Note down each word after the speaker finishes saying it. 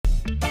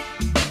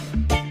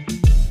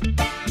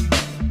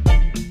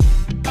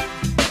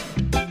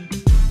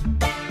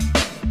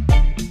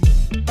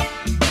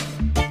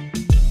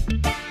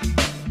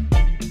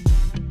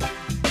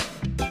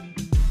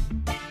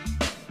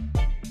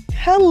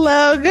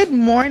Hello, good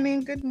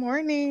morning, good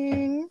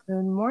morning.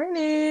 Good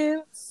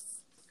morning.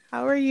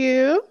 How are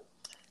you?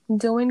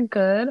 Doing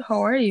good.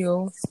 How are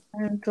you?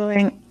 I'm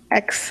doing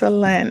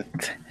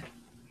excellent.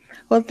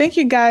 Well, thank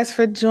you guys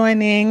for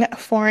joining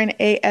Foreign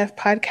AF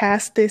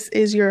Podcast. This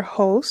is your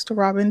host,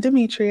 Robin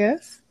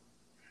Demetrius.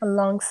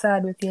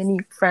 Alongside with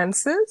Unique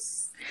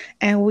Francis.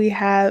 And we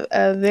have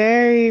a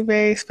very,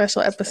 very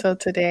special episode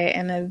today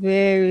and a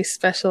very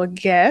special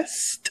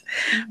guest.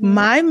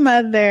 My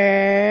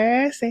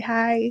mother. Say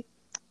hi.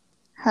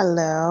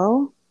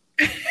 Hello.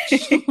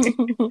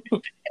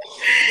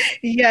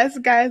 Yes,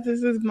 guys,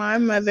 this is my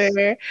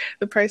mother,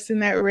 the person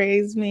that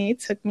raised me,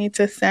 took me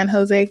to San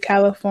Jose,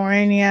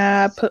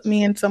 California, put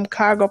me in some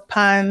cargo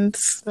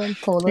pants, Some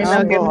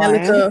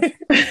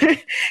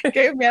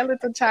gave me a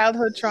little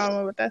childhood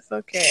trauma, but that's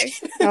okay.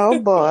 Oh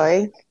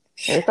boy.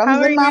 Here comes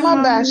How the are mama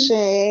you,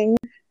 bashing.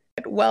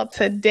 Well,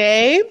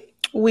 today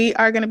we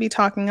are going to be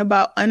talking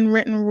about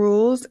unwritten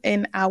rules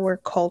in our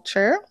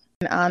culture.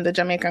 The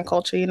Jamaican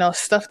culture,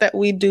 stuff that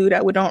we do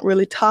that we don't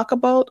really talk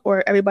about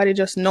or everybody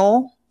just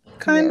know,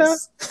 kind of.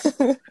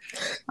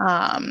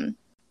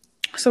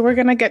 So we're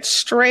going to get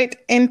straight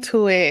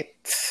into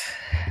it.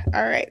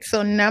 All right.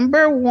 So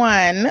number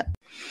one,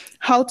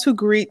 how to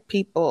greet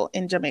people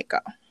in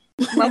Jamaica.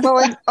 Remember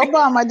when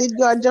Obama did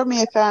go to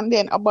Jamaica and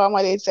then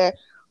Obama did say,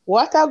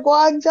 "What a go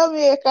on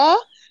Jamaica?"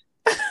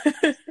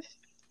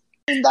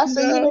 That's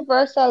a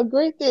universal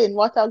greeting.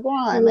 What a go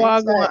on.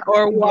 Wagwan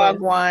or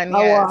wagwan.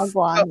 Yes.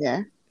 Wagwan,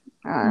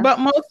 yeah. But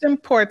most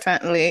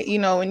importantly,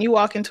 when you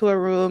walk into a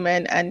room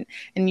and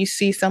you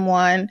see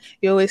someone,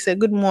 you always say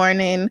good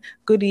morning,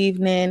 good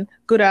evening,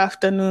 good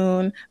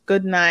afternoon,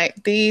 good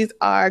night. These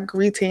are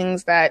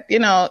greetings that,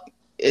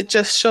 it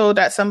just show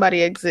that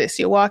somebody exists.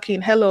 You're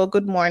walking, hello,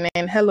 good morning,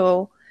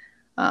 hello,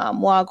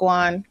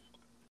 wagwan.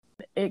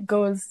 It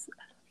goes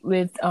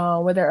with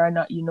whether or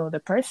not you know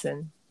the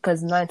person.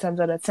 Because 9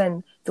 times out of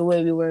 10, the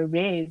way we were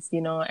raised,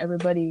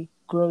 everybody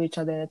grow each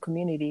other in a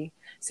community.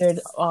 So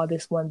they're all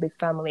this one big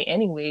family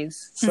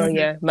anyways. So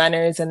yeah,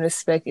 manners and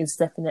respect is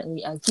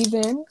definitely a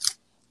given.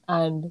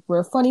 And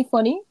we're funny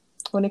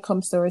when it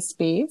comes to our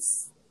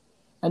space.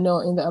 I know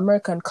in the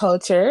American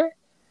culture,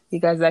 you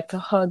guys like to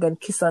hug and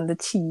kiss on the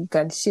cheek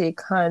and shake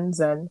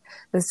hands, and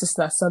that's just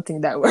not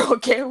something that we're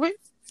okay with.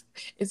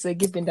 It's a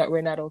given that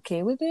we're not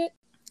okay with it.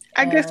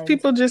 I guess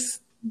people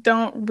just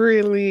don't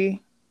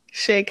really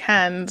shake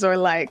hands or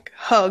like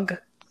hug,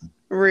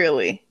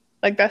 really.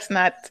 Like that's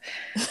not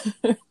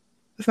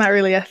it's not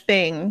really a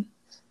thing,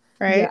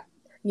 right?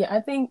 Yeah.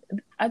 I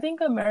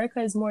think America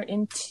is more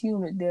in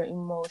tune with their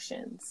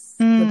emotions,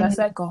 but that's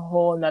like a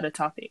whole nother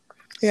topic.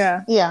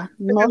 Yeah,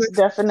 most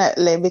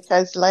definitely,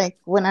 because like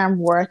when I'm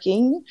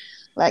working,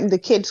 like the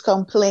kids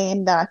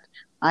complain that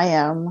I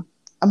am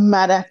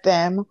mad at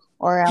them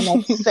or I'm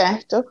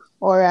upset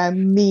or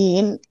I'm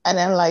mean, and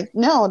I'm like,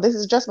 no, this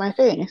is just my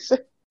face.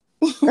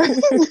 I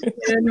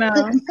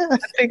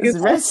think it's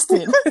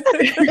resting.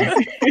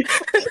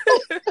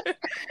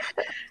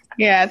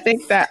 Yeah, I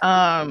think that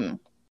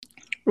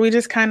we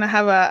just kind of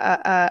have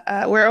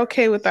we're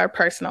okay with our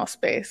personal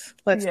space.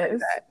 Let's do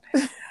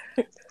that.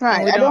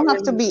 Right. I don't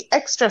have to be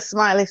extra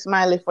smiley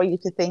for you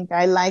to think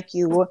I like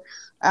you or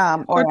to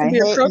I be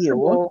hate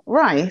approachable. you.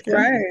 Right.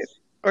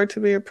 Or to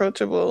be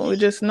approachable. We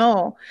just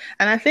know.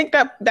 And I think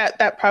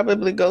that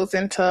probably goes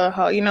into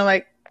how,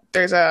 like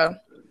there's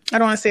I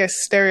don't want to say a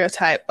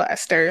stereotype, but a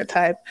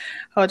stereotype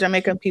how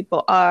Jamaican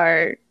people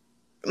are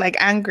like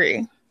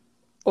angry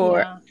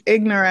or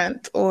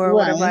ignorant or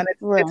whatever.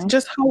 It's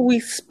just how we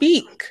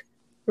speak,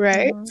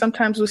 right?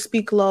 Sometimes we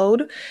speak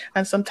loud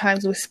and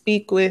sometimes we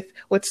speak with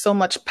so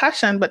much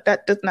passion, but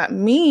that does not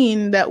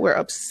mean that we're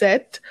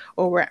upset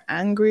or we're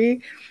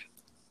angry.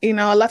 A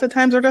lot of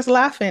times we're just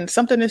laughing.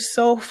 Something is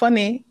so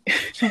funny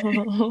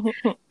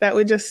that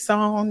we just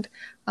sound,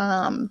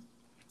 I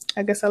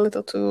guess, a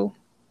little too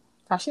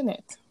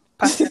passionate.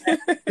 Passionate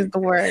is the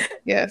word.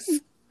 Yes.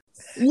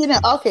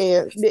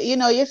 Okay.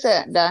 You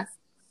said that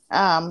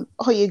how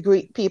you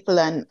greet people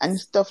and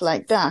stuff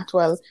like that.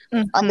 Well,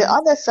 on the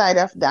other side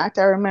of that,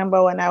 I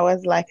remember when I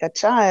was like a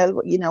child,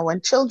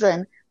 when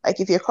children, like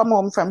if you come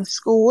home from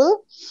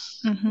school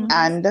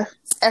and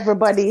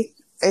everybody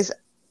is,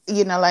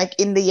 like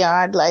in the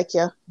yard, like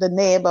the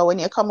neighbor, when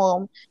you come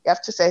home, you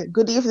have to say,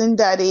 good evening,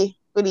 Daddy.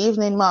 Good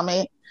evening,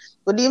 Mommy.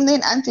 Good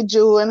evening, Auntie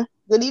June.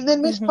 Good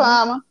evening, Miss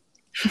Palm.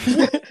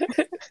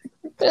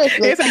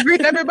 Yes, I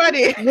greet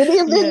everybody. Good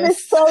evening,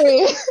 Miss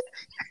Sorry.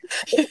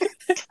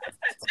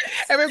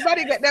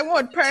 Everybody get them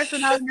one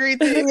personal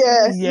greeting.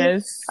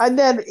 Yes. And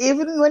then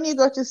even when you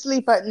go to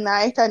sleep at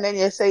night and then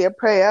you say your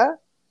prayer,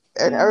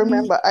 and I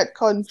remember at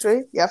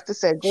country, you have to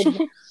say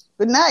good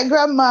night,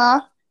 Grandma.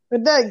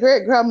 Good night,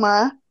 Great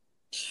Grandma.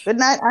 Good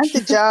night,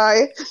 Auntie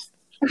Joy.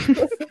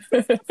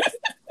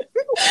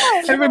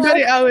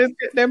 Everybody always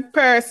get their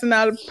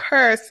personal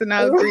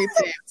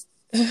greetings.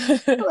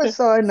 It was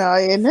so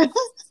annoying.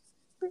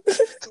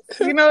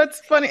 It's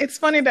funny. It's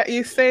funny that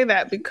you say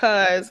that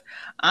because,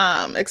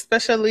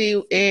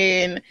 especially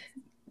in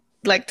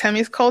like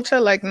Temi's culture,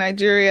 like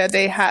Nigeria,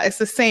 it's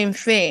the same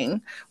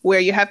thing where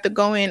you have to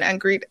go in and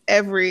greet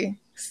every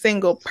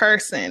single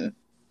person,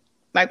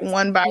 like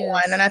one by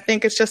one. And I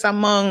think it's just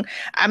I'm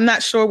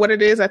not sure what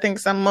it is. I think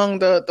it's among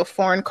the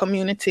foreign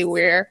community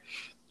where,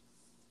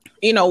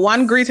 you know,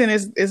 one greeting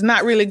is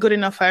not really good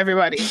enough for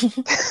everybody.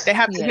 They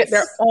have to get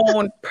their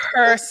own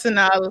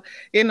personal,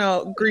 you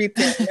know,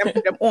 greeting,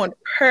 their own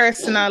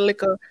personal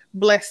little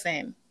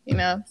blessing, you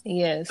know?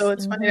 Yes. So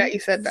it's funny that you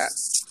said that.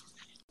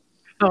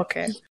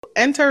 Okay.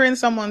 Entering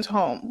someone's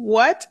home.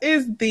 What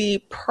is the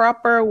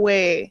proper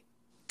way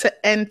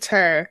to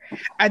enter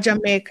a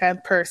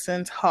Jamaican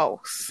person's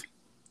house?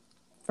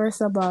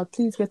 First of all,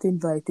 please get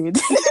invited.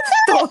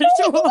 Don't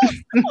show up.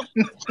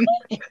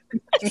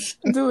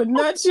 Do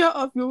not show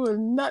up. You will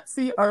not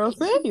see our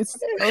face.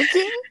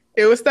 Okay?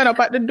 It will stand up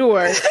at the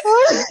door.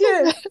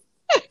 Yeah.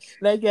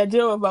 Like a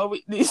Jehovah's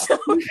Witness.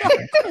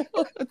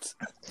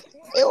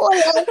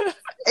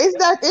 Is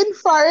that in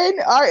foreign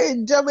or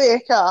in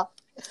Jamaica?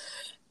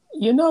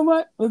 You know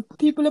what?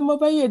 People in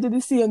over here do the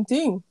same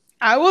thing.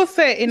 I will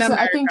say in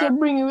America. I think you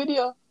bring it with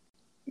you.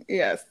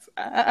 Yes,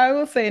 I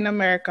will say in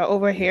America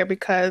over here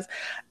because,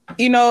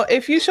 you know,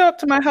 if you show up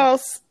to my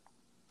house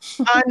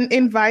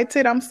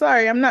uninvited, I'm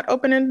sorry, I'm not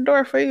opening the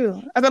door for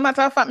you. As a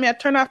matter of fact, I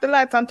turn off the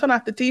lights and turn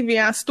off the TV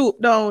and stoop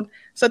down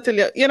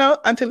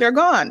until you're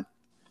gone.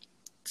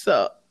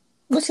 So,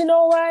 but you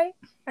know why?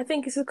 I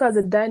think it's because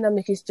the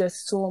dynamic is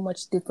just so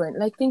much different.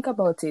 Like, think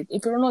about it.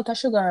 If you run out of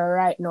sugar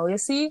right now, you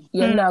see,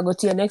 you're not go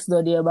to your next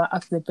door there about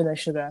asking for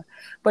sugar.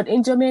 But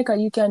in Jamaica,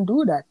 you can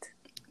do that.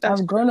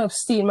 I've grown up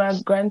seeing my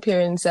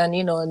grandparents and,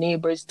 you know,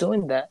 neighbors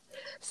doing that.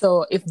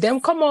 So if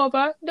them come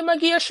over, they might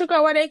give you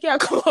sugar while they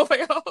can't come over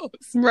your house.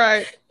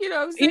 Right. You know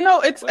what I'm saying? You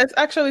know, it's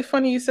actually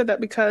funny you said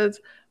that because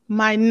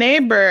my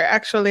neighbor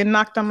actually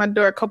knocked on my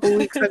door a couple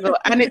weeks ago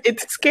and it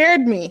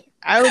scared me.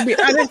 I will be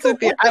honest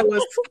with you. I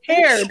was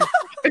scared.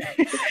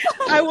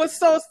 I was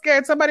so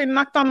scared. Somebody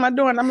knocked on my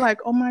door and I'm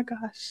like, oh my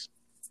gosh.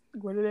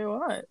 What do they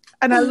want?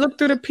 And I look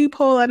through the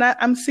peephole and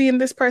I'm seeing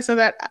this person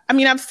that, I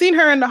mean, I've seen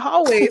her in the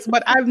hallways,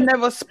 but I've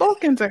never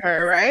spoken to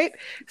her, right?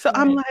 So right.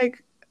 I'm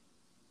like,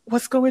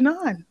 what's going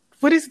on?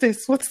 What is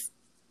this?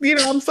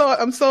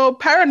 I'm so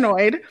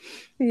paranoid.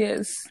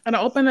 Yes. And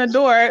I opened the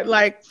door,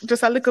 like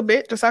just a little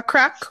bit, just a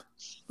crack.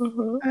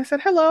 Mm-hmm. And I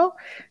said, hello.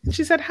 And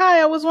she said,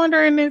 hi, I was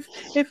wondering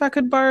if I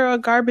could borrow a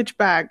garbage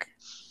bag.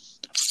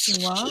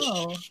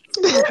 Wow.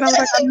 And I was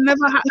like, I've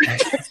never had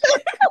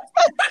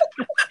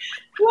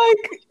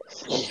like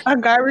a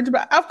garbage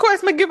bag. Of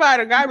course, I give out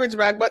a garbage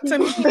bag, but to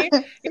me,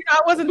 I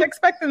wasn't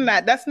expecting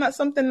that. That's not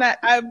something that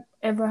I've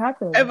ever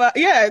happened.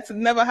 It's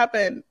never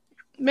happened.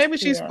 Maybe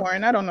she's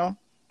foreign. I don't know.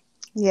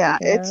 Yeah,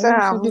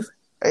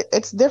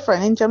 it's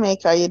different in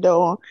Jamaica. You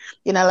don't,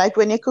 like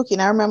when you're cooking.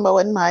 I remember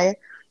when my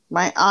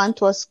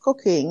aunt was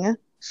cooking.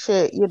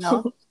 She,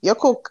 you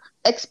cook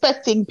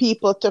expecting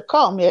people to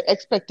come. You're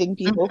expecting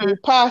people who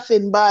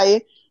passing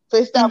by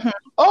to stop.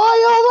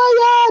 Oh, over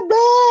here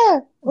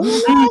there. We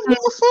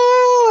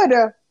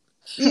food.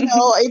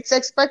 It's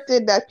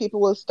expected that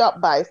people will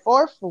stop by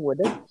for food.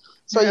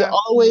 So you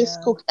always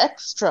cook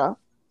extra.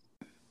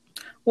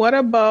 What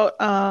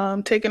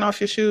about taking off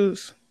your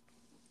shoes?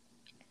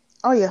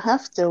 Oh, you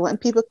have to. When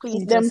people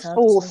clean them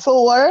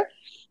floor,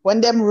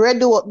 when them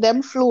redo up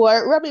them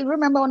floor. Robbie,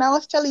 remember when I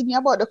was telling you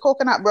about the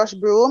coconut brush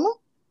broom?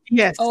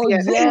 Yes. Oh,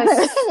 yes.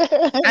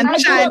 And I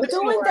grew up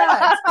doing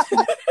that.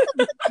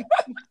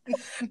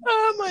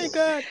 Oh, my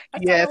God. I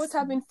thought I was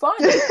having fun.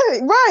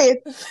 Right.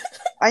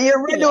 And you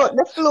redo up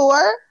the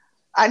floor.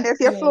 And if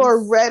your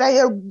floor red,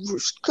 and you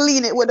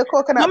clean it with the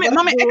coconut brush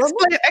Mommy, broom.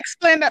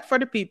 explain that for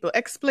the people.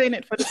 Explain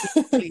it for the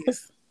people,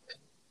 please.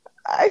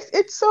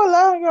 It's so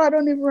long ago, I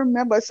don't even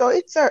remember. So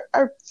it's a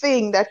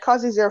thing that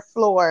causes your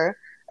floor.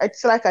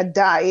 It's like a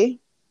dye.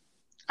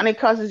 And it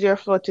causes your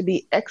floor to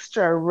be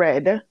extra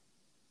red.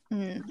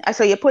 And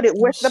so you put it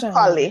with the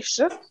polish.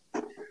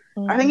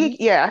 I think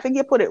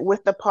you put it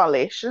with the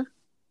polish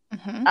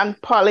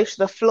and polish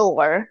the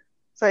floor.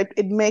 So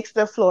it makes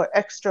the floor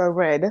extra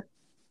red.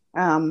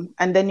 And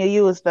then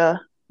you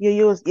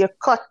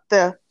cut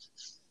the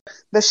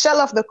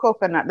shell of the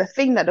coconut, the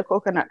thing that the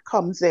coconut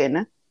comes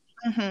in.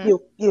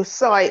 You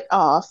saw it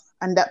off,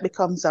 and that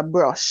becomes a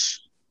brush.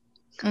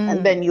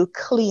 And then you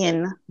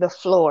clean the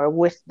floor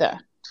with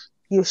that.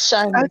 You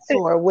shine the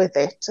floor with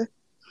it.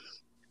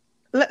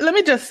 Let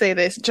me just say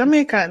this.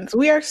 Jamaicans,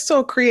 we are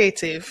so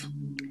creative.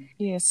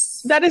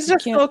 Yes. That is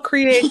just so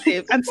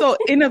creative and so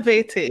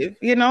innovative,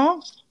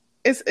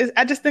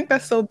 I just think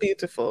that's so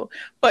beautiful.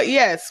 But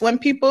yes, when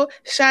people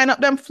shine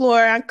up them floor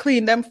and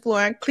clean them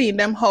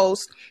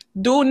house,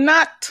 do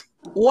not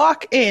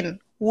walk in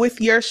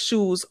with your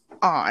shoes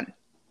on.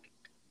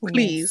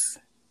 Please.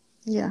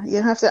 Yeah,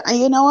 you have to. And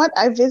you know what?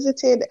 I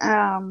visited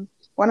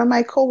one of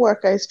my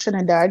coworkers,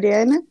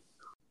 Trinidadian.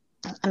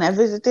 And I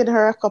visited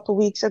her a couple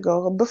weeks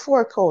ago,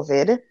 before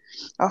COVID,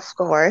 of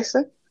course.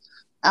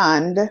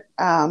 And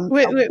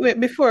wait,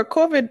 before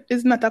COVID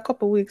is not a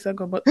couple weeks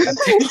ago, but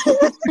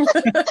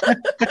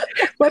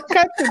but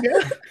continue.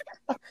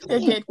 You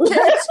get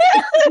catch.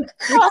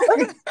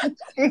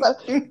 Well,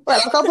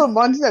 a couple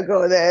months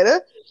ago then,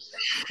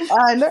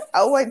 and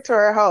I went to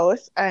her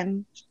house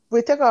and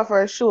we took off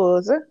our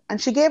shoes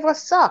and she gave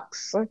us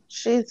socks.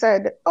 She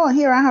said, "Oh,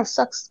 here I have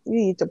socks you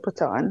need to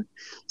put on."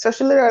 So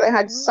she literally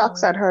had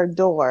socks at her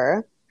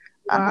door.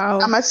 Wow.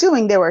 I'm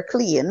assuming they were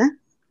clean.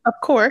 Of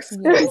course.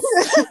 Yes.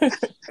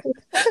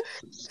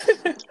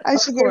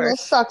 And she gave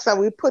us socks and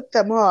we put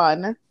them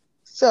on.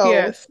 So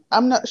Yes.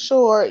 I'm not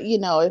sure,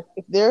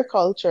 if their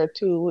culture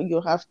too,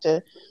 you have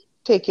to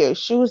take your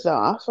shoes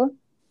off.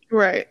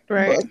 Right.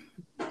 But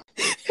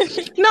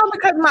No,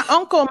 because my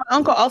uncle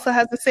also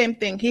has the same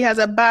thing. He has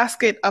a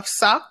basket of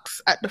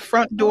socks at the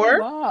front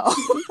door. Wow.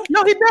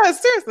 No, he does.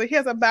 Seriously, he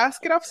has a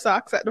basket of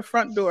socks at the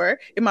front door.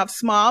 He might have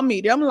small,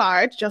 medium,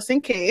 large, just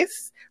in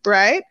case,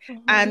 right?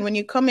 Mhm. And when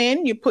you come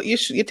in, you put you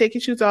take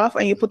your shoes off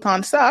and you put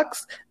on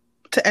socks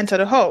to enter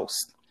the house.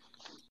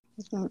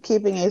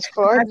 keeping his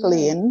floor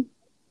clean.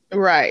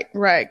 Right.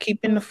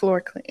 Keeping the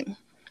floor clean.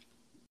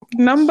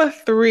 Number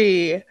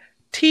 3,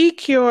 tea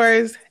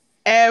cures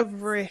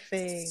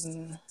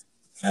everything.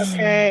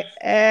 Okay,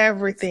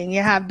 everything.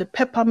 You have the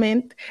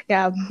peppermint, you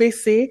have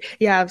Bissy,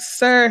 you have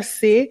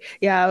Cersei,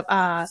 you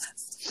have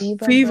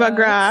fever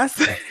grass,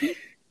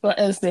 What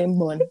else they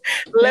bun?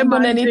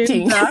 lemon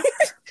anything. ginger.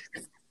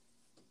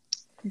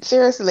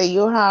 Seriously,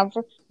 you have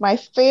my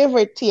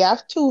favorite tea. I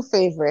have 2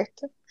 favorite.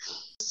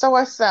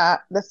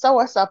 The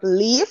soursop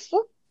leaf.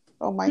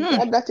 Oh my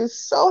God, that is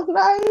so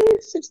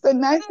nice. It's the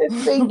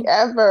nicest thing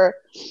ever.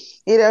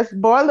 You just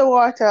boil the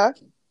water,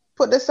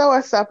 put the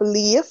soursop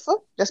leaf,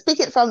 just pick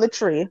it from the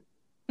tree.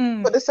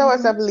 Put the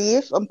soursop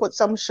leaf and put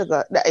some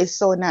sugar. That is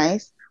so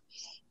nice.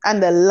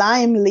 And the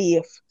lime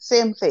leaf,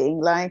 same thing.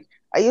 Like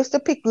I used to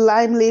pick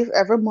lime leaf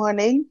every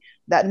morning.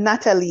 That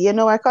Natalie,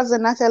 my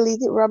cousin Natalie,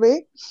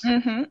 Robbie?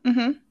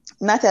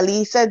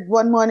 Natalie said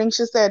one morning,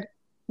 she said,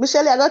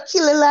 "Michelle, I got to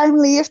kill a lime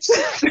leaf. You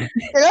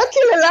got to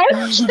kill a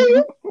lime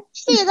tree.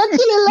 You got to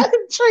kill a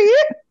lime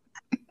tree."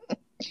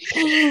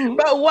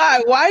 But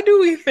why? Why do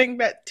we think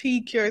that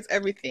tea cures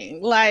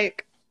everything?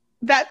 Like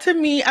that to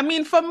me, I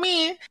mean, for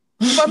me,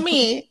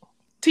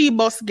 tea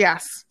busts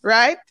gas,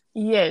 right?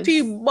 Yes.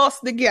 Tea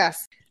busts the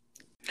gas.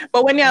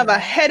 But when you have a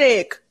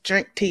headache,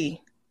 drink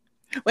tea.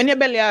 When your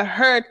belly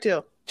hurt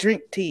you,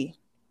 drink tea.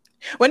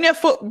 When your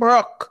foot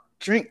broke,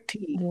 drink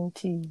tea. Drink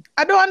tea.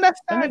 I don't When I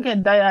understand.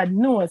 get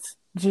diagnosed,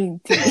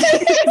 drink tea.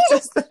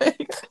 Just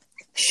like,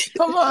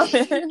 come on,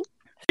 man.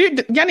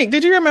 Yannick,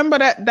 did you remember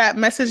that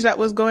message that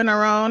was going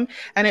around?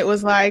 And it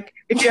was like,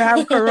 if you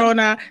have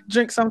corona,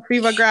 drink some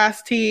fever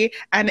grass tea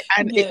and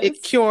Yes.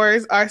 it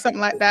cures or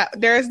something like that.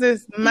 There's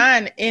this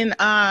man in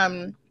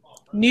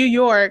New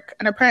York,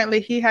 and apparently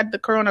he had the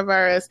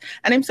coronavirus,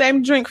 and him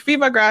saying drink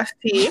fever grass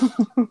tea.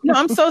 No,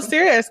 I'm so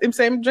serious. Him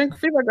saying drink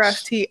fever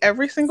grass tea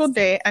every single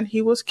day, and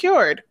he was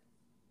cured.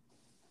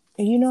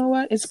 And you know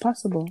what? It's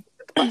possible.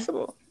 It's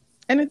possible.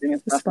 Anything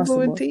is It's possible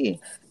with possible. tea.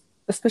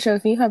 Especially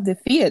if you have the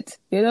faith.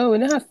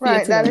 When you have faith,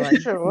 Right, that in is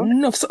man, true.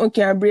 enough something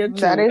can break through.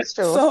 That is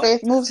true. So,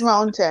 Faith moves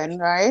mountain,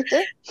 right?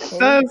 It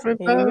does.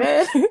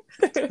 amen.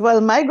 Well,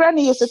 my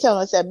granny used to tell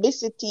me, say,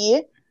 "Bissy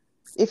tea,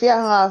 if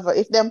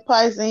them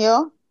poison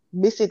you,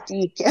 Bissy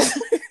tea can."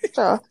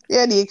 So,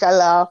 yeah, you can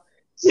laugh.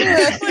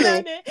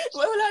 Seriously.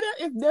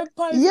 If they're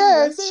poison,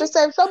 Yes, she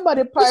said, if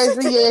somebody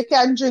poison you, you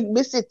can drink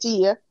Bissy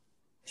tea.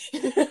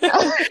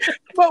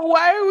 But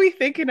why are we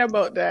thinking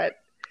about that?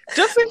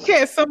 Just in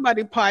case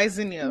somebody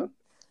poison you.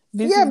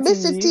 Yeah,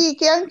 Bissy tea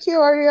can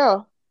cure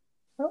you.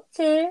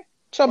 Okay.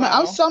 So, Wow. I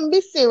have some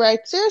Bissy, right?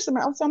 Seriously,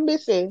 I have some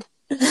Bissy.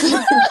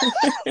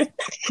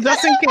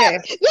 Just in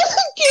case. Just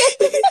in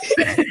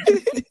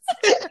case.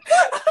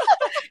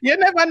 You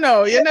never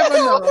know.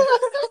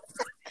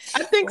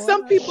 I think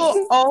some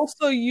people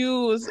also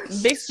use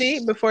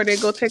Bissy before they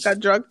go take a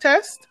drug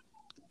test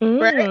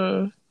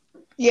Right?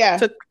 Yeah.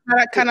 to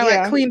kind of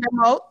like clean them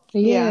out.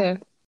 Yeah.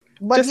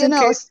 But Just in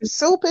case.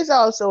 soup is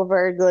also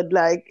very good.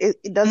 Like it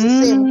does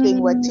the same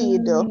thing what tea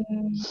do.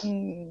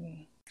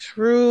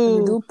 True.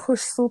 We do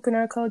push soup in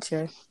our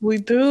culture. We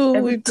do.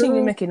 Everything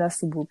we make in a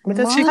soup. But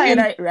Man.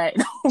 chicken right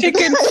now.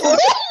 Chicken foot,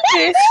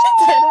 fish,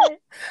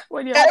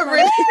 When you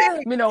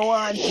everything. me don't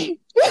want it.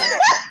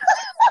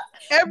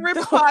 Every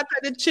part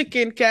of the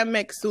chicken can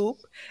make soup.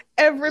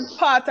 Every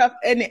part of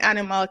any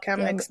animal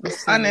can make soup. soup.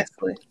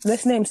 Honestly.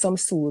 Let's name some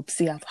soups.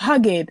 You have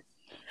haggard.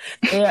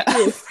 Yeah.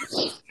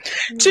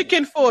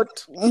 Chicken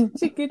foot.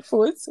 Chicken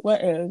foot.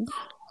 What else?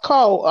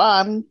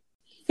 Cow,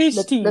 Fish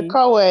the tea.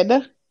 cow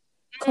head.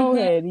 Cow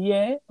head,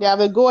 yeah. They have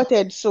a goat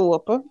head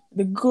soup.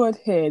 The goat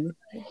head.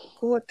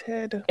 Goat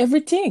head.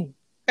 Everything.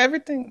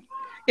 Everything.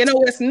 You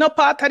know, it's no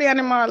part of the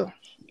animal.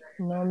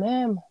 No,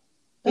 ma'am.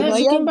 You know,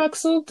 Chicken yeah. back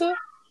soup too?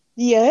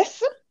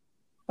 Yes.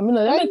 I mean,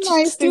 they That's make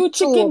nice stew soup.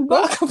 chicken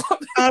back.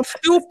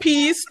 Stew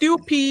peas.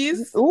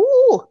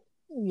 Ooh.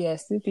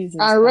 Yes, stew peas.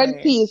 And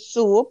red pea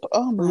soup.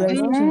 Oh my Red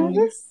God.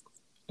 peas.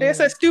 They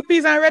say stew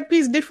peas and red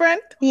peas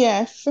different?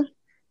 Yes.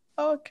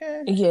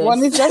 Okay. Yes.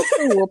 One is just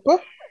soup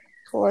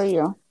for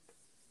you.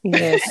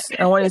 Yes.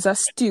 And one is a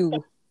stew.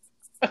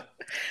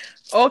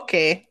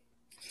 Okay.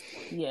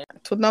 Yeah.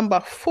 To number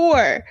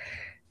 4,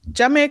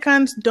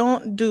 Jamaicans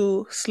don't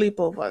do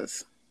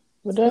sleepovers.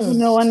 We don't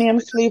know one name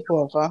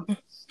sleepover. We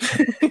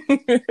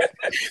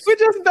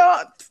just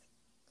don't.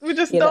 We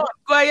just don't.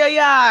 Go to your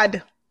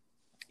yard.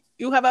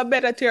 You have a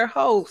better to your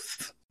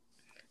house.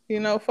 You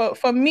know,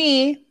 for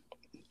me,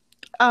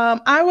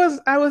 I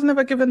was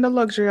never given the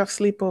luxury of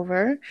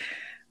sleepover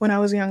when I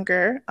was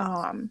younger.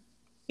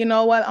 You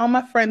know, while all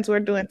my friends were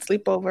doing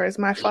sleepovers,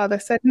 my father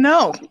said,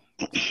 no.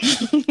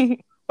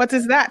 What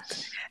is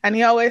that? And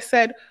he always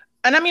said,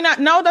 and I mean,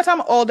 now that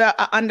I'm older,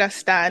 I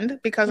understand,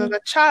 because as a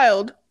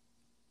child,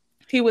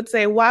 he would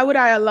say, why would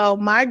I allow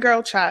my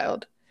girl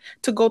child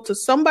to go to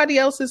somebody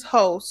else's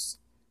house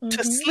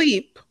to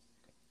sleep,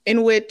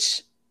 in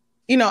which,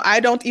 you know, I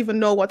don't even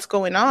know what's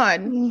going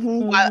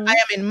on while I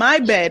am in my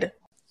bed?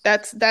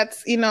 That's,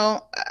 you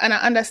know, and I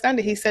understand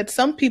it. He said,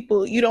 some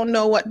people, you don't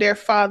know what their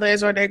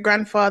fathers or their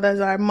grandfathers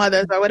or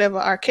mothers or whatever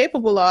are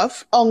capable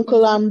of.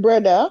 Uncle and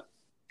brother.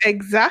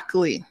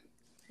 Exactly.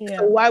 Yeah.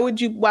 So why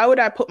would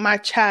I put my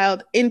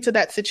child into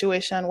that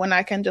situation when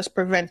I can just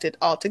prevent it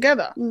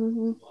altogether?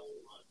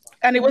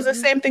 And it was the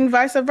same thing,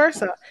 vice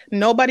versa.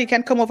 Nobody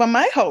can come over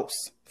my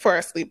house for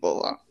a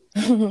sleepover,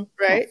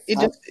 right?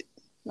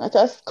 Not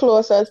as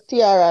close as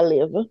Tiara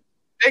live.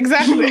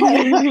 Exactly.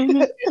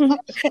 I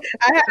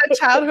had a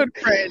childhood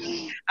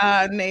friend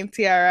named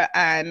Tiara,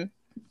 and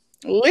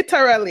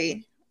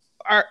literally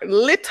our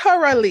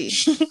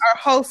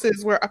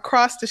houses were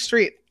across the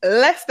street,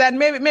 less than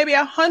maybe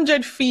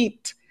 100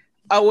 feet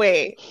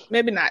away,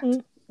 maybe not,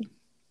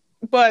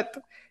 but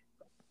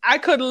I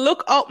could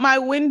look out my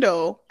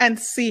window and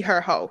see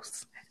her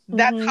house.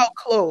 That's how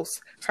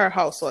close her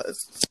house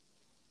was.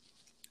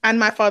 And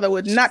my father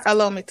would not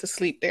allow me to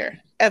sleep there,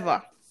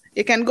 ever.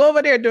 You can go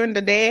over there during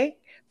the day,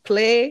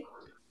 play,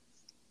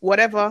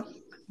 whatever,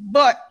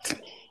 but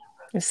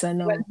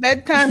when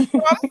bedtime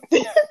comes,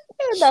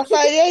 that's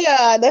how you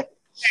yard.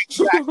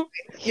 Exactly.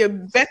 You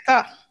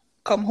better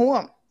come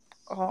home.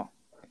 Oh.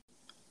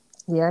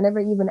 Yeah, I never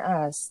even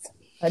asked.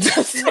 I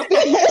just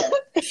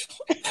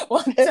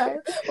one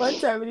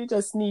time when he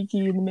just sneaky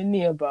in my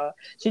neighbor.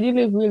 She did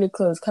live really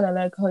close, kind of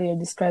like how you're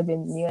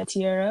describing me and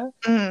Tiara.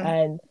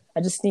 And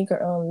I just sneak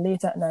around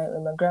late at night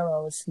when my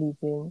grandma was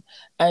sleeping.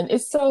 And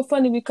it's so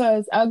funny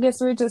because I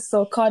guess we're just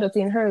so caught up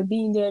in her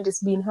being there and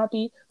just being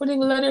happy. We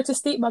didn't even let her to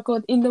sleep back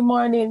out in the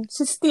morning.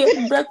 She stayed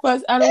at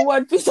breakfast and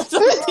one piece of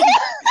something.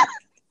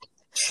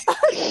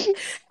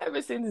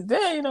 Ever since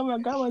then, you know, my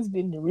grandma's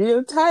been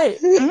real tight.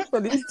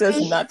 But it's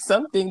just not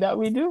something that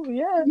we do.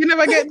 Yeah. You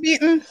never get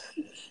beaten?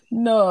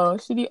 No,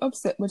 she did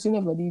upset, but she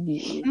never did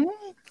beat me.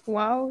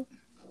 Wow.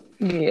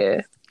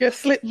 Yeah. You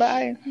slipped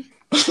by.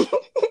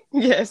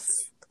 Yes.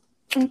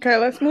 Okay,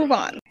 let's move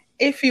on.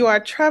 If you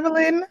are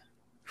traveling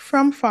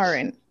from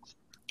foreign,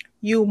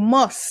 you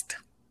must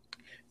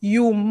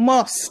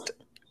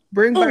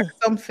bring back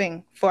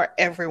something for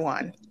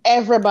everyone.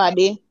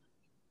 Everybody.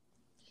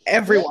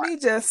 Everyone. Let me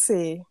just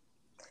say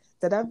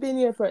that I've been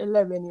here for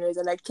 11 years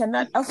and I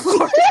cannot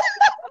afford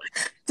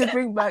to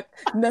bring back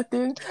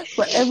nothing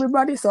for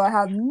everybody, so I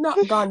have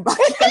not gone back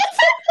yet.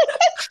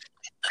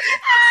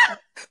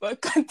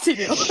 But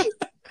continue.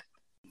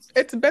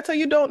 It's better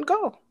you don't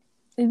go.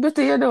 It's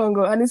better you don't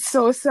go, and it's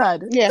so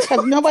sad. Yeah,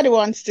 because nobody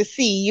wants to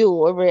see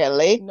you,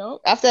 really. No.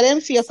 After them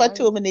see you for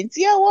 2 minutes,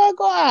 yeah, what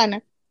go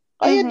on?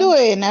 What you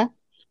doing?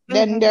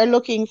 Then they're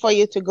looking for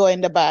you to go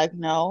in the bag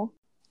now.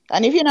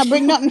 And if you not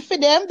bring nothing for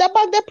them, the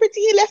bag they're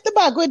pretty, he left the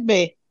bag with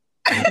me.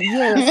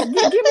 Yes. Give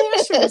me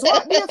your shoes.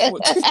 What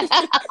barefoot?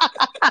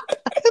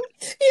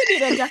 You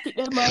need a jacket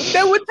there, man.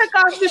 They would take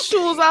off the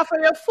shoes off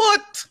of your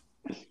foot.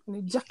 And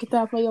the jacket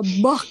off of your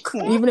back,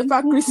 even if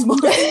at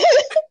Christmas.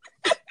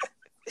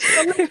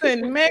 So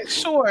listen, make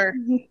sure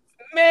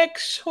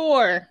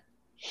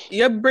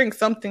you bring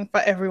something for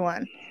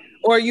everyone,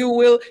 or you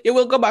will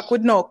go back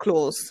with no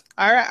clothes,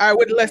 all right, or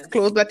with less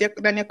clothes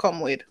than you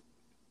come with.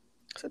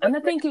 So and I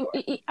think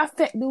it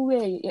affects the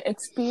way you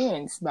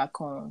experience back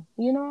home,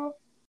 you know?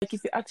 Like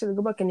if you actually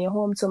go back in your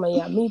home somewhere,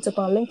 you meet up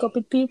and link up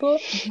with people,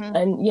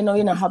 and you know,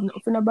 you not have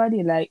nothing for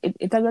nobody, like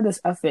it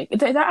just affect.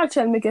 It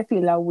actually make you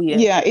feel like weird.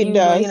 Yeah, it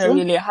does. You know,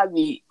 really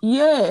happy.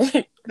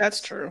 Yeah.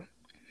 That's true.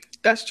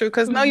 That's true.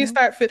 Because now you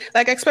start feel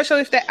like,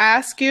 especially if they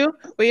ask you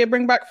what you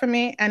bring back for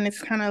me, and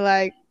it's kind of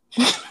like,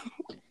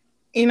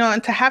 you know,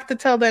 and to have to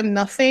tell them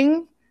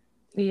nothing.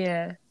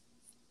 Yeah.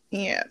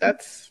 Yeah,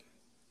 that's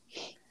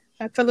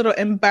a little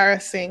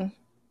embarrassing.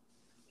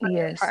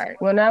 Yes.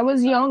 When I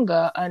was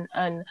younger and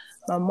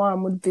my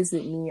mom would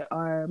visit me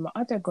or my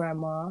other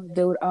grandma,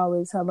 they would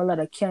always have a lot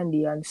of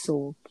candy and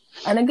soap.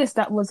 And I guess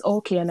that was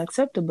okay and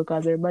acceptable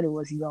because everybody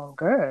was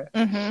younger.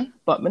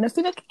 But when I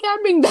feel like I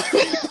can't bring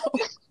that.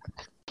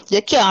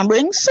 You can't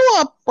bring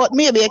soap, but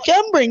maybe you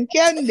can bring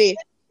candy.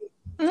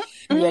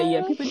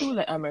 Yeah. People do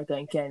like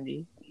American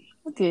candy.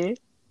 Okay.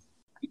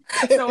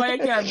 So why you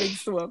can't bring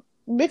soap?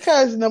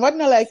 Because nobody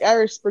no like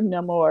Irish Spring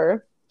no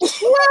more.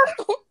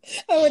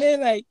 I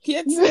wouldn't like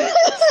kids.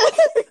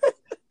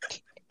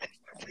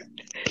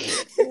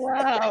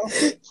 Wow.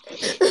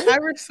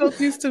 Irish soap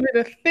used to be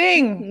the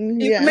thing. It used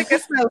to Yeah, make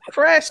it smell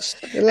fresh.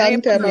 a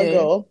long time Yeah.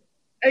 ago.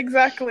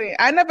 Exactly.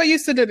 I never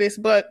used to do this,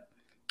 but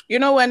you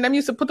know when them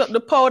used to put up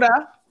the powder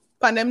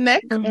on them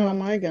neck Oh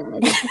my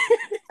God.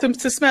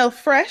 to smell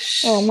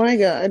fresh. Oh my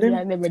God. Yeah,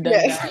 I never done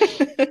Yes.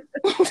 that.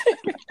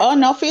 Oh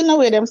no, feel no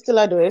way them still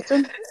a do it.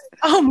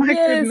 Oh my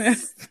Yes.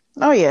 goodness.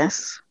 Oh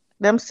yes.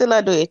 Them still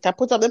a do it. I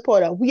put up the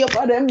powder. We up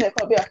on them neck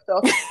up your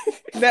stuff.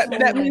 That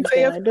Oh means my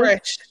they're God.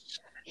 fresh.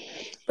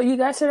 But you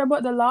guys heard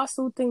about the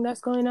lawsuit thing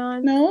that's going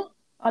on? No?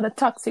 All the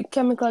toxic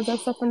chemicals and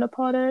stuff in the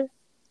powder?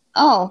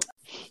 Oh.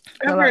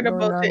 I've A lot heard going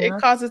about on, it. yeah.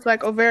 It causes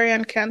like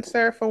ovarian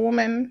cancer for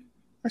women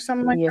or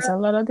something like Yes, that. a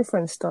lot of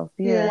different stuff.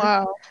 Yeah. Yeah.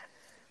 Wow.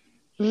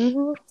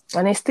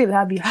 And they still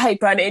have you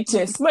hype on their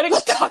chest. But go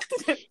talk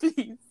to them,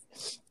 please.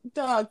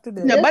 Talk to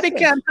them. Yeah. Nobody yes.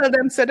 can tell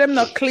them say them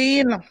not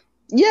clean.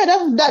 Yeah,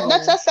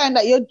 that's a sign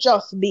that you're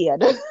just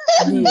dead.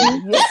 Yeah,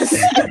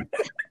 yes.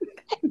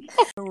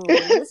 Oh,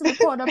 this is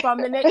poured up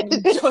on my neck. You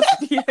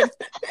just did.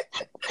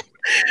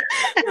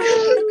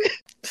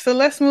 So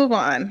let's move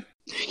on.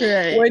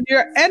 Right. When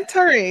you're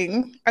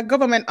entering a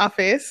government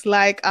office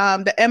like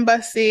the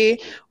embassy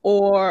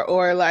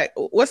or like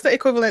what's the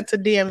equivalent to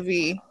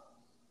DMV?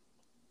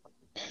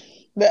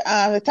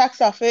 The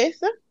tax office.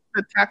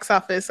 The tax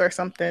office or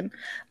something.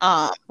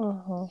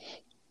 Uh-huh.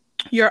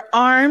 Your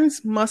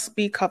arms must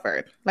be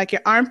covered. Like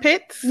your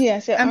armpits.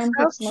 Yes, your and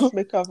armpits stuff. must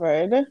be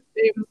covered.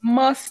 They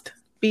must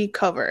be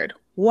covered.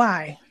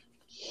 Why?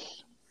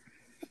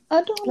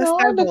 I don't Let's know.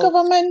 dive The in.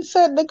 government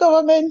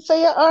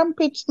say your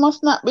armpits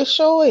must not be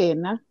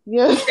showing.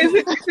 Yeah. Is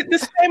it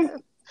the same?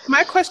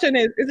 My question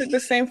is it the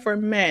same for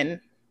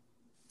men?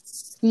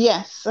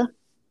 Yes.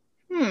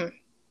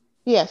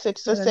 Yes,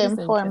 it's the That same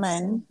is for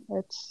interesting.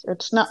 men.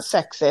 It's not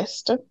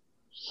sexist.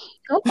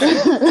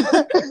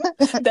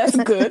 That's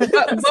good.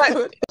 That's But-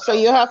 good. So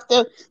you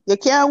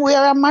can't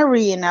wear a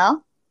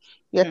marina,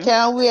 you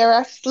can't wear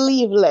a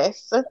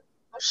sleeveless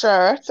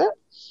shirt.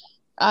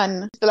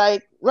 And it's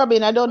like,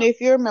 Robin, I don't know if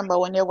you remember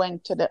when you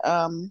went to the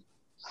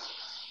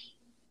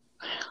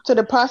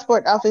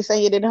passport office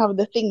and you didn't have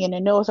the thing in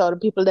your nose, how the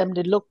people them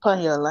did look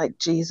on you like,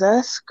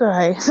 Jesus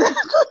Christ.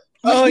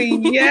 Oh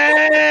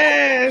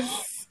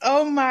yes.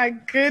 Oh my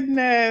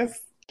goodness.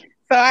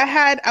 So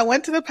I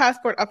went to the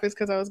passport office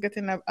because I was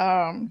getting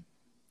a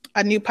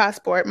new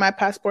passport. My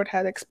passport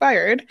had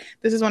expired.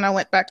 This is when I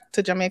went back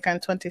to Jamaica in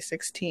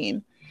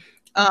 2016.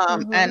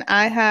 And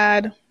I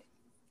had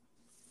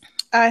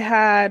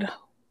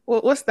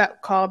what's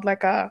that called?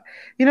 Like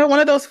one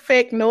of those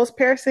fake nose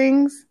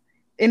piercings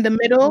in the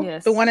middle.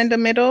 Yes. The one in the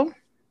middle.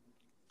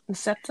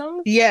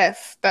 Septum?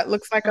 Yes, that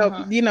looks like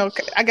I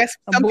guess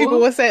some bull? people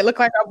would say it looked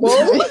like a bull.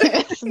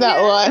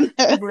 That one.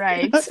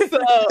 Right. So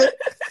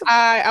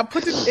I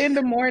put it in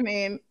the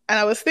morning and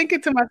I was thinking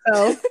to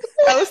myself,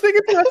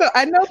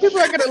 I know people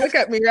are going to look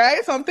at me,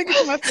 right? So I'm thinking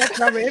to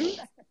myself,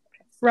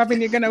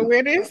 Robin, you're going to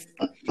wear this?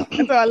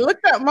 And so I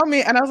looked at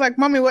Mommy and I was like,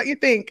 Mommy, what you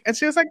think? And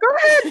she was like, go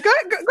ahead. Yes,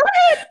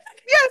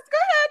 go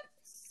ahead.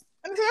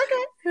 And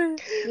I said,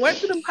 okay. Went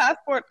to the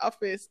passport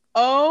office.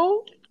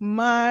 Oh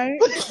my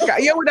God.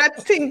 You would have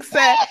think,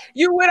 sir.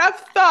 You would have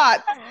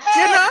thought,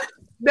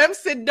 them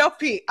said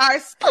duppy are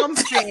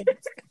something.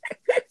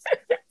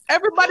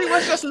 Everybody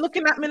was just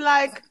looking at me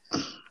like,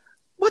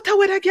 what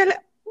would I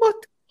get? What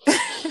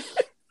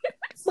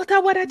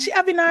would she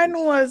have in her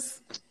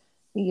nose?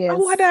 Yes.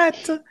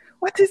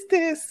 What is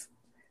this?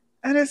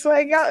 And it's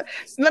like,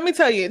 let me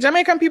tell you,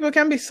 Jamaican people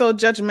can be so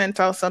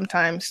judgmental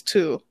sometimes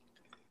too.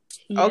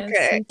 Yes,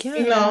 Okay,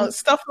 you can.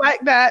 stuff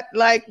like that,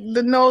 like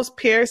the nose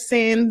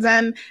piercings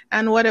and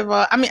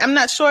whatever. I mean, I'm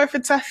not sure if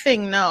it's a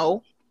thing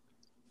now.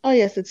 Oh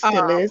yes, it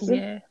still is.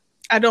 Yeah.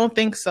 I don't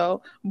think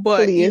so,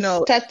 but Please.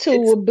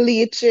 Tattoo,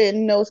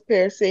 bleaching, nose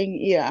piercing,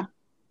 yeah.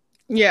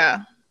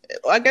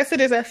 I guess it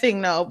is a thing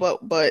now,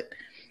 but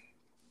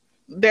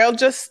they'll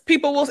just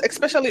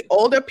especially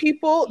older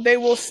people, they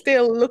will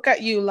still look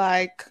at you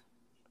like,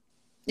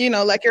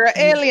 like you're an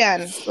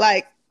alien.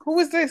 Like, who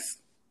is this?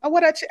 Oh,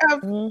 what I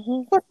have?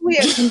 What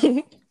weird?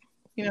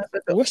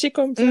 Where she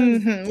come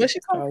from? Where she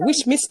come from?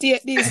 Which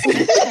mistake this?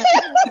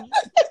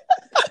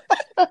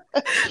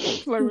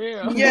 For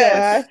real.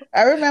 Yes. Yeah.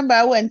 I remember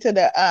I went to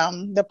the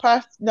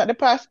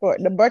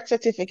birth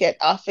certificate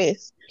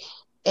office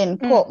in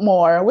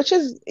Portmore, which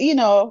is,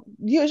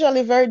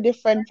 usually very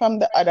different from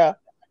the other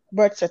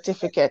birth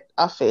certificate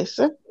office.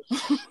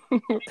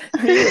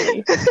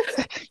 Really?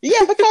 Yeah,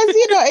 because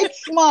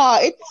it's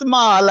small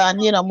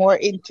and more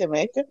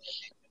intimate.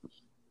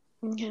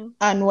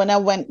 And when I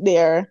went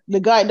there, the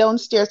guy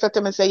downstairs said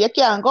to me, "Say you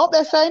can't go up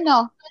there, say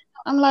no."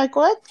 I'm like,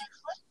 "What?"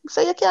 So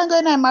you can't go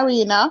in a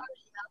marina.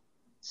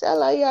 So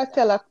like, yeah,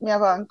 tell her me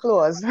have on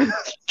clothes.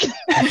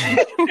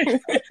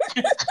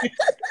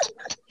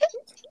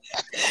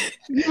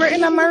 You were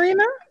in a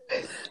marina?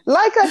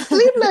 Like a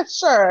sleeveless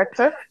shirt.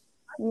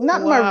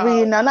 Not Wow.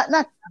 marina,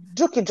 not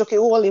jokey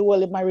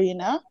woolly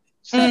marina.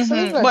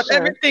 Sleeveless But shirt.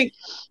 everything,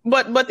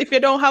 but if you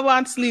don't have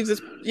on sleeves,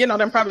 it's,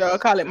 then probably I'll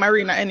call it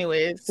marina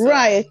anyways. So.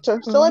 Right. So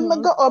when we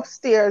go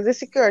upstairs, the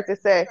security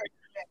say,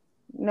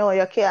 "No,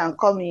 you can't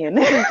come in."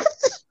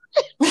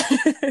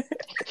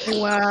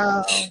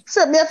 Wow.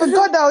 So me have to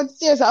go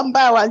downstairs and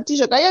buy one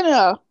t-shirt. And you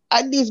know,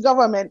 at these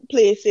government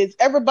places,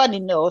 everybody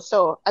knows.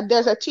 So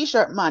there's a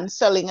t-shirt man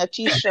selling a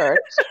t-shirt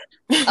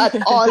at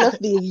all of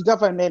these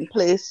government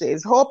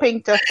places,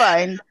 hoping to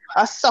find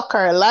a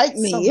sucker like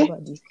me.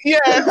 Somebody.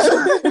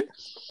 Yes.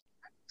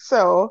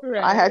 So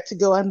Right. I had to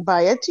go and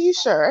buy a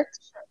t-shirt,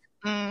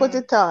 Mm. put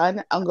it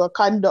on, and go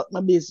conduct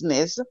my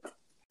business.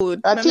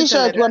 Good. A Let me tell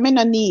t-shirt you that. what me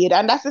no need.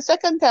 And that's the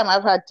second time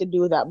I've had to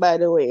do that, by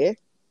the way.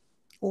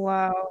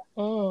 Wow.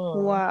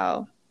 Mm.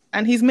 Wow.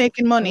 And he's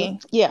making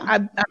money. Yeah.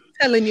 I'm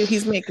telling you,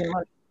 he's making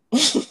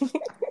money.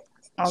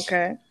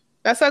 Okay.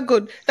 That's a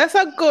good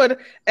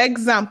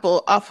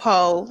example of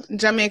how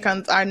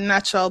Jamaicans are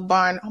natural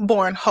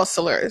born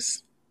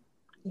hustlers.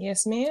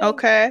 Yes, ma'am.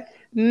 Okay.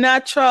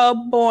 Natural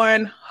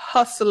born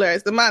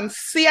hustlers. The man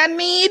see a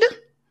need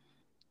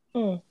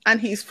Mm. and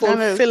he's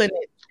fulfilling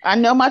it.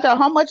 And no matter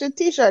how much a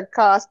t-shirt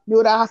costs, you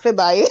would have to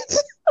buy it.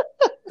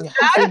 Yeah,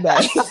 happy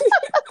bye.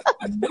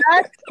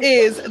 That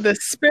is the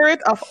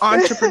spirit of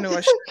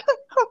entrepreneurship.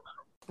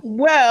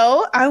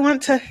 Well, I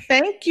want to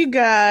thank you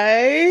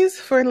guys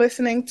for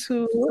listening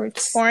to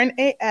Foreign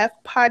AF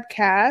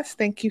podcast.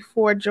 Thank you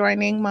for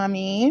joining,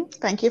 Mommy.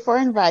 Thank you for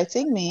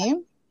inviting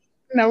me.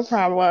 No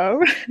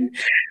problem.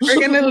 We're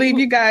going to leave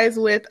you guys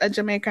with a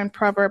Jamaican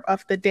proverb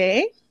of the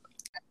day.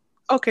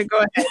 Okay,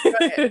 go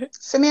ahead.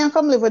 So me and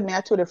come live with me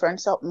are two different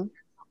something.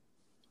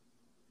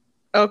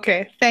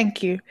 Okay,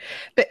 thank you.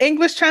 The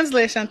English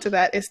translation to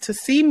that is to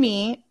see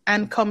me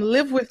and come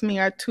live with me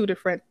are two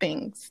different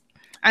things.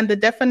 And the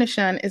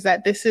definition is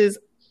that this is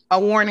a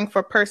warning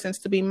for persons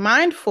to be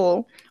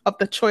mindful of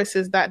the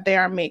choices that they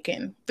are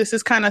making. This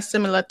is kind of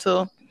similar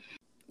to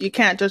you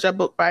can't judge a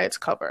book by its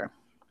cover.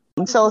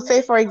 So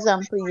say for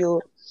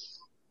example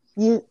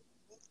you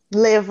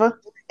live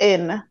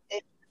in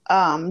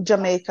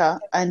Jamaica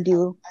and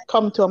you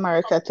come to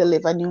America to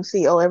live and you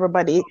see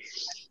everybody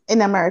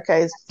in America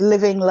is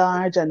living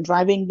large and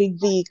driving big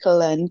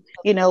vehicle and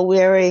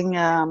wearing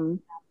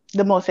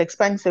the most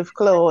expensive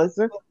clothes.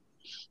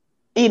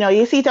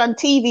 You see it on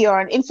TV or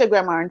on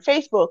Instagram or on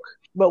Facebook,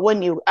 but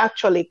when you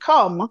actually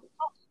come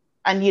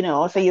and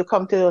so you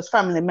come to those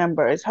family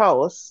members'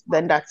 house,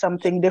 then that's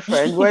something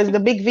different. Whereas the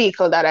big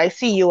vehicle that I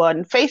see you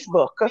on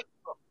Facebook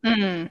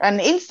and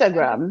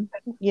Instagram,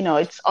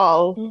 it's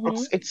all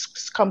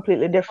it's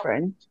completely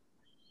different.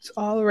 It's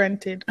all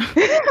rented.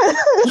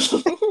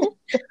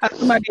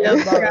 Somebody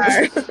else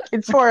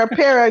It's for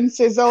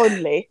appearances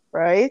only,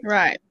 right?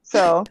 Right.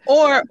 So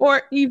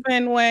or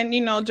even when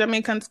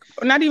Jamaicans,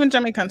 not even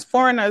Jamaicans,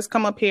 foreigners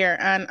come up here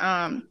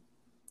and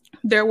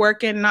they're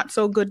working not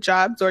so good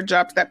jobs or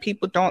jobs that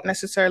people don't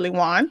necessarily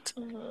want,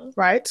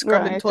 right?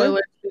 Scrubbing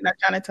toilets, being a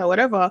janitor,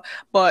 whatever.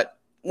 But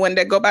when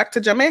they go back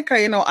to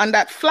Jamaica, on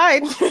that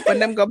flight, when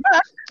them go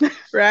back,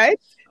 right?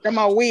 Them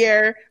are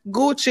wear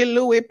Gucci,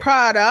 Louis,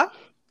 Prada.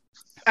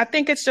 I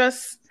think it's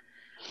just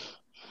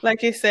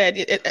like you said,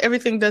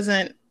 everything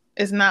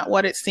is not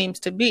what it seems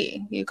to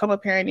be. You come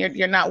up here and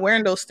you're not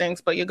wearing those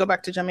things, but you go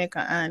back to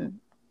Jamaica and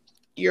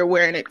you're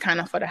wearing it kind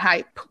of for the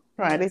hype.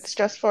 Right, it's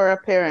just for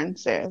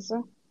appearances.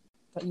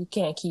 But you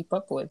can't keep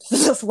up with.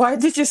 That's why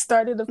did you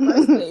start in the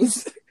first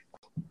place?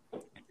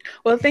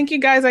 Well, thank you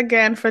guys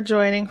again for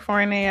joining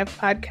Foreign AF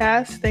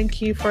podcast.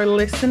 Thank you for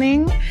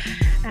listening,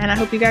 and I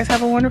hope you guys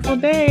have a wonderful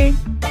day.